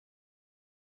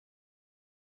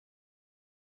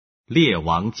列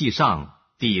王纪上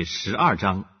第12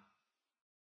章。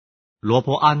罗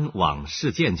伯安往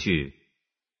示剑去，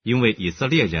因为以色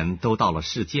列人都到了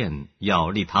示剑，要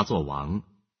立他做王。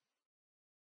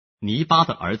尼巴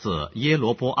的儿子耶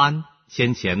罗波安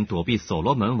先前躲避所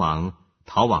罗门王，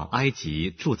逃往埃及，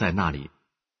住在那里。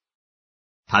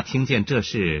他听见这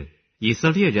事，以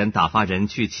色列人打发人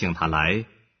去请他来，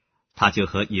他就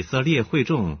和以色列会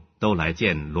众都来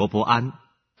见罗伯安，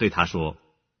对他说：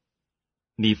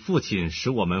你父亲使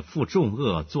我们负重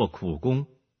恶，做苦工，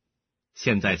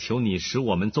现在求你使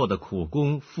我们做的苦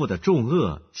工负的重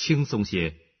恶轻松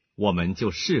些，我们就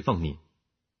侍奉你。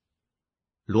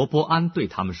罗伯安对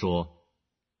他们说：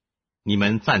你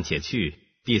们暂且去，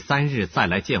第3日再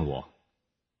来见我。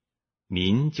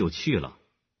民就去了。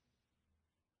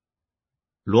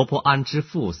罗伯安之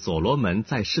父所罗门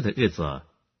在世的日子，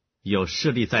有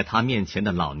侍立在他面前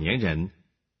的老年人，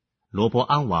罗伯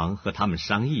安王和他们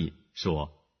商议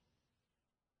说：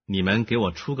你们给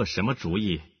我出个什么主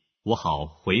意，我好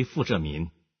回复这民。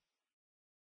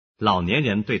老年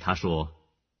人对他说：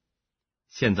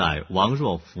现在王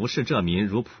若服侍这民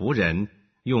如仆人，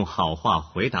用好话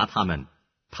回答他们，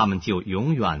他们就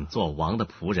永远做王的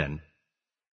仆人。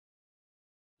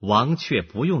王却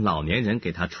不用老年人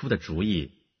给他出的主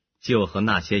意，就和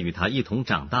那些与他一同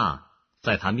长大，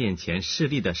在他面前侍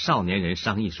立的少年人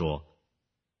商议说：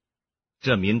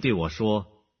这民对我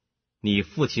说，你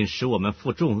父亲使我们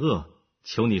负重恶，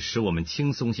求你使我们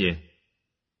轻松些。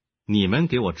你们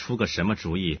给我出个什么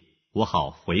主意，我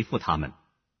好回复他们。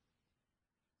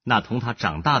那同他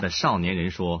长大的少年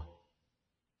人说：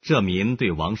这民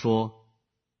对王说，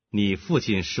你父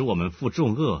亲使我们负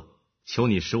重恶，求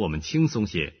你使我们轻松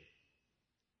些。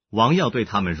王要对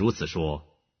他们如此说：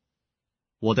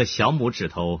我的小拇指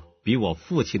头比我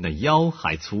父亲的腰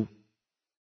还粗。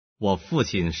我父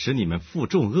亲使你们负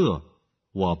重恶，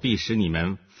我必使你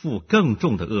们负更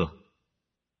重的恶。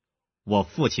我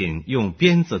父亲用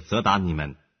鞭子责打你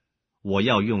们，我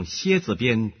要用蝎子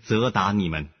鞭责打你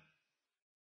们。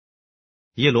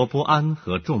耶罗波安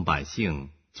和众百姓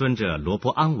遵着罗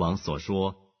伯安王所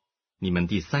说，你们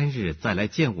第3日再来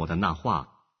见我的那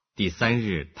话，第3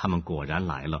日他们果然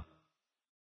来了。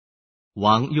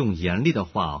王用严厉的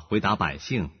话回答百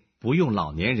姓，不用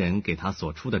老年人给他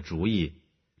所出的主意，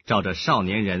照着少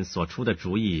年人所出的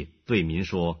主意对民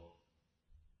说：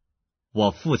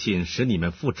我父亲使你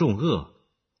们负重恶，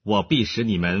我必使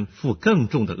你们负更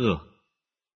重的恶。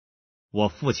我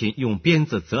父亲用鞭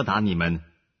子责打你们，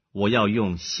我要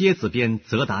用蝎子鞭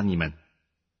责打你们。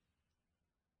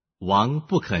王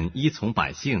不肯依从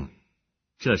百姓，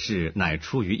这事乃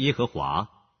出于耶和华，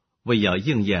为要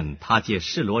应验他借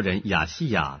示罗人亚西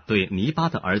亚对尼巴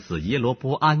的儿子耶罗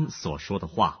波安所说的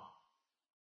话。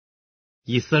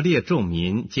以色列众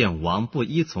民见王不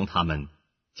依从他们，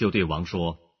就对王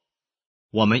说：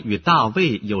我们与大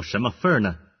卫有什么份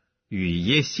呢？与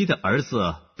耶西的儿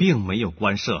子并没有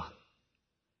关涉。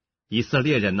以色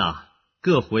列人哪，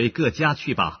各回各家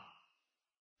去吧。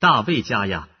大卫家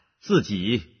呀，自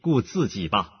己顾自己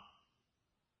吧。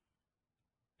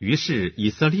于是以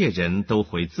色列人都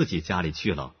回自己家里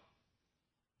去了，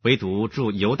唯独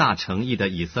住犹大城邑的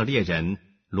以色列人，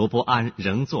罗伯安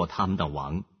仍做他们的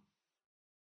王。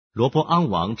罗伯安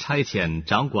王差遣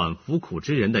掌管服苦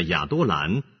之人的亚多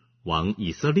兰往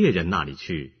以色列人那里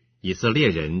去，以色列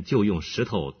人就用石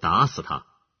头打死他。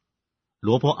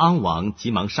罗伯安王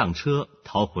急忙上车，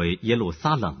逃回耶路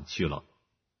撒冷去了。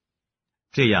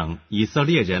这样以色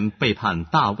列人背叛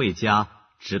大卫家，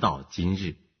直到今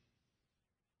日。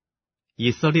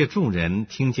以色列众人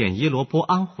听见耶罗波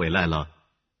安回来了，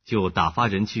就打发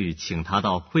人去请他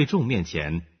到会众面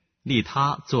前，立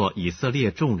他做以色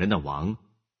列众人的王。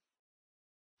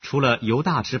除了犹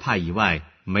大支派以外，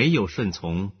没有顺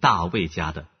从大卫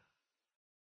家的。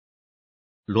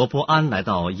罗伯安来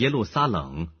到耶路撒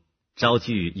冷，招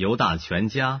聚犹大全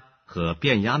家和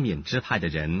便雅悯支派的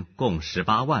人共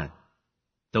18万，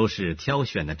都是挑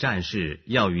选的战士，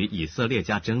要与以色列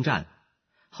家征战，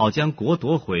好将国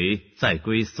夺回，再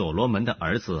归所罗门的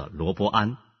儿子罗伯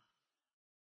安。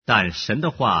但神的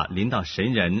话临到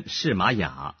神人示玛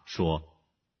雅说：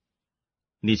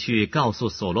你去告诉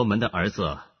所罗门的儿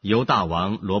子犹大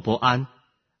王罗伯安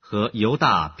和犹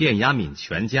大便雅悯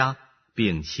全家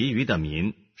并其余的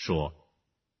民说：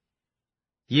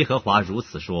耶和华如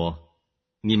此说，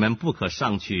你们不可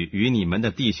上去与你们的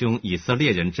弟兄以色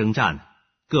列人征战，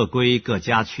各归各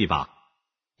家去吧，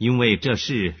因为这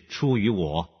事出于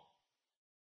我。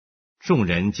众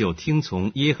人就听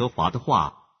从耶和华的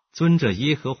话，遵着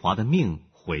耶和华的命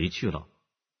回去了。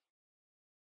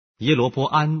耶罗波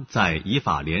安在以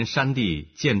法莲山地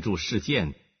建筑示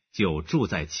剑，就住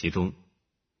在其中。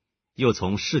又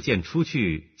从示剑出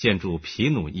去，建筑皮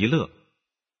努伊勒。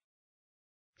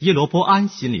耶罗波安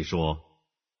心里说，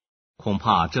恐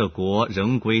怕这国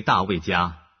仍归大卫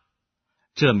家，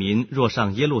这民若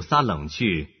上耶路撒冷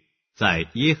去，在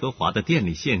耶和华的殿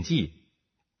里献祭，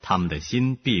他们的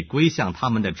心必归向他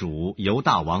们的主犹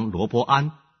大王罗波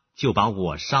安，就把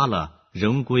我杀了，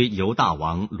仍归犹大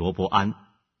王罗波安。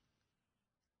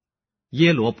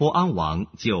耶罗波安王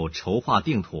就筹划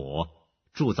定妥，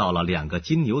铸造了2个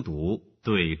金牛犊，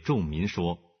对众民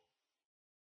说：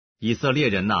以色列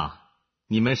人哪，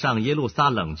你们上耶路撒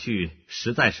冷去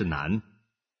实在是难，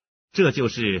这就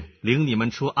是领你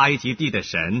们出埃及地的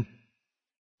神。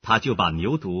他就把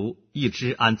牛犊一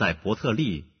只安在伯特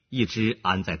利，一只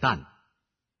安在但。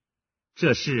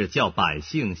这事叫百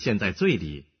姓陷在罪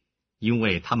里，因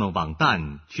为他们往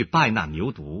但去拜那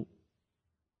牛犊。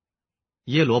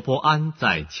耶罗波安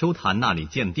在丘坛那里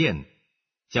建殿，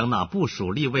将那不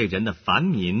属利未人的凡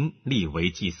民立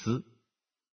为祭司。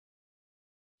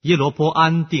耶罗波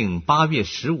安定8月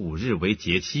15日为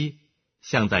节期，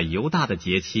像在犹大的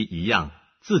节期一样，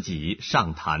自己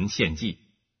上坛献祭。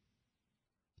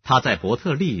他在伯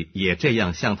特利也这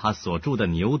样向他所铸的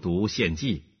牛犊献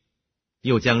祭，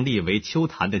又将立为丘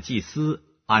坛的祭司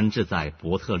安置在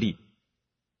伯特利。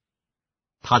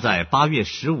他在8月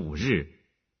15日，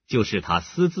就是他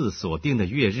私自所定的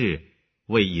月日，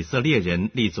为以色列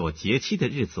人立作节期的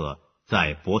日子，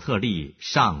在伯特利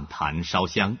上坛烧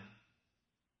香。